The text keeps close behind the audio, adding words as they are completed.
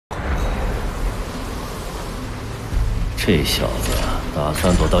这小子打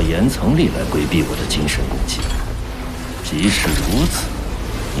算躲到岩层里来规避我的精神攻击。即使如此，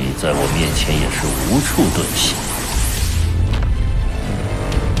你在我面前也是无处遁形。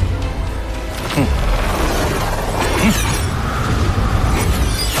哼！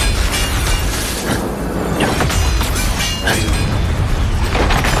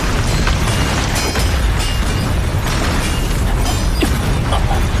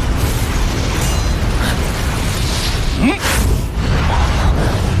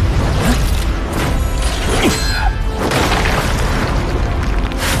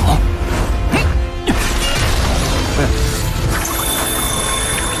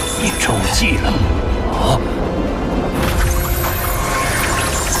记了啊！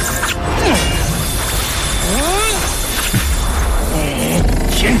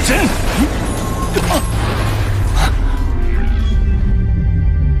天真！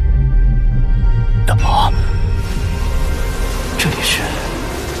啊！这里是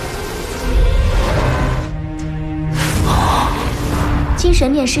精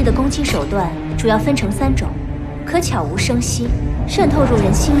神面试的攻击手段主要分成3种：可悄无声息渗透入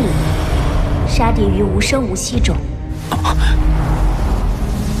人心里。 杀敌于无声无息中。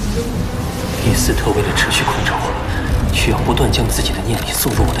伊斯特为了持续控制我，需要不断将自己的念力送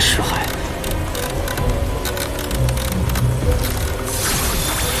入我的识海。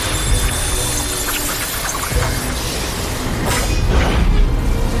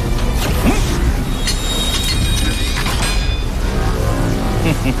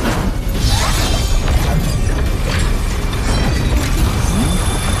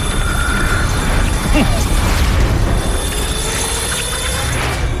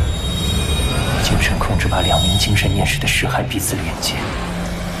把2名精神念师的识海彼此连接。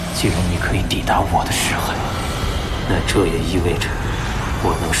既然你可以抵达我的识海，那这也意味着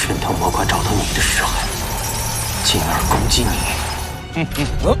我能渗透魔爪找到你的识海，进而攻击你。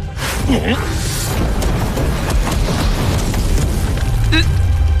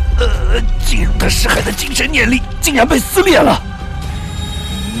进入他识海的精神念力竟然被撕裂了。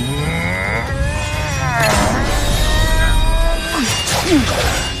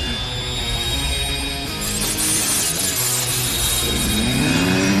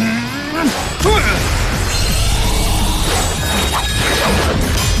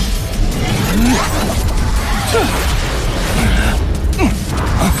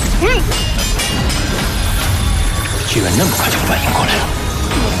 居然那么快就反应过来了！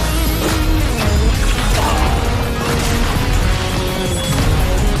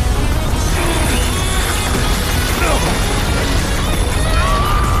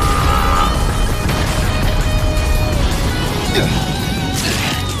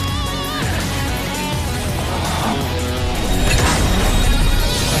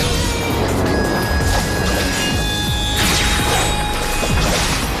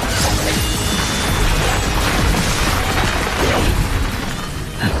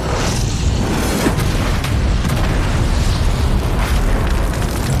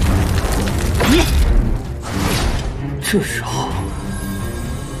这时候，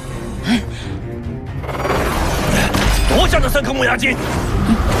夺下那3颗木牙精！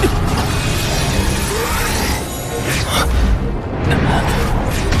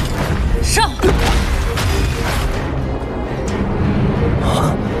上！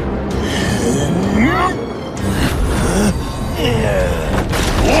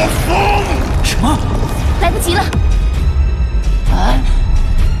罗峰！什么？来不及了！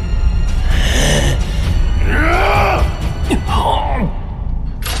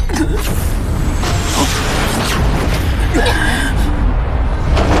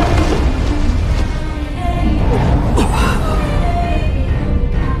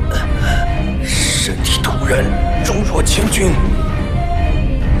身体突然重若千钧，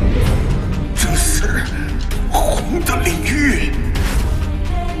这是红的领域。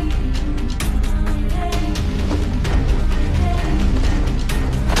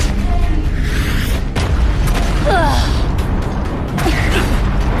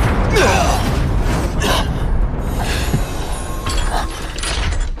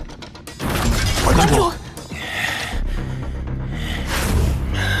关主，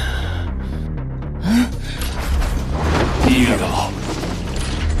地狱啊！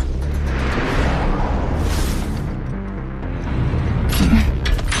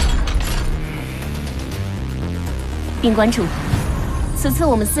禀关主，此次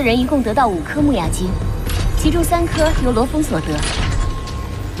我们4人一共得到5颗木牙精，其中3颗由罗峰所得。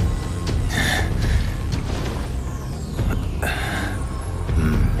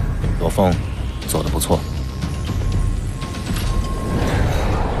罗峰做得不错。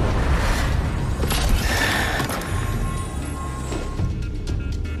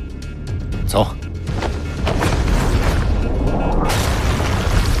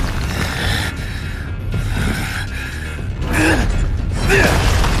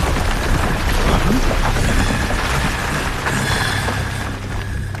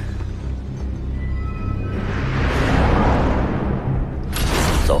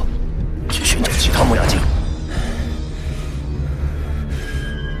走，去寻找其他木牙精。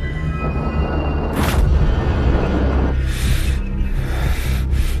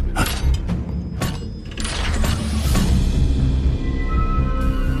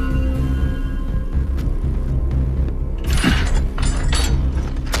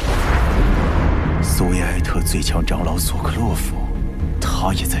 最强长老索克洛夫，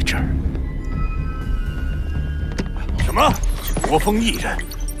他也在这儿。什么？罗峰一人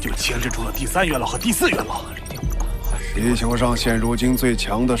就牵制住了第3元老和第4元老？地球上现如今最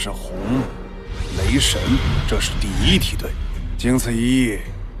强的是红、雷神，这是第1梯队。经此一役，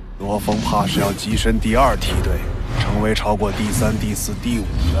罗峰怕是要跻身第2梯队，成为超过第3、第4、第5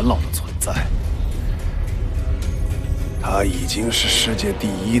元老的存在。他已经是世界第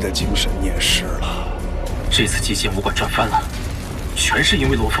1的精神念师了。 这次极限武馆赚翻了，全是因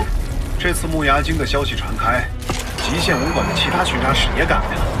为罗峰。这次木牙精的消息传开，极限武馆的其他巡查使也赶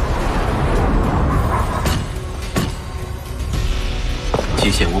来了。极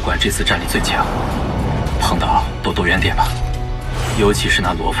限武馆这次战力最强，碰到都躲远点吧。尤其是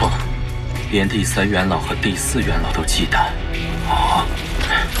那罗峰，连第3元老和第4元老都忌惮。哦。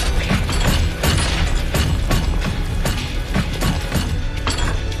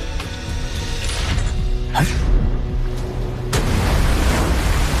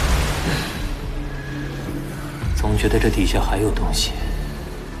 总觉得这底下还有东西，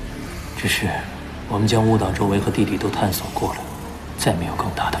只是我们将巫岛周围和地底都探索过了，再没有更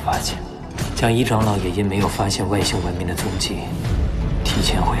大的发现。将一长老也因没有发现外星文明的踪迹，提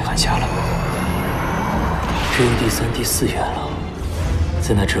前回函下了。只有第3、第4元老，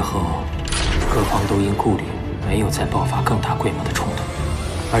自那之后，各方都因顾虑，没有再爆发更大规模的冲突。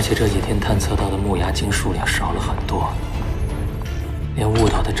而且这几天探测到的木牙精数量少了很多，连巫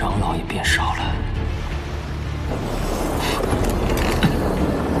岛的长老也变少了。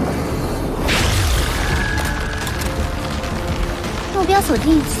 目标锁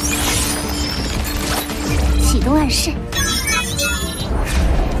定，启动暗示。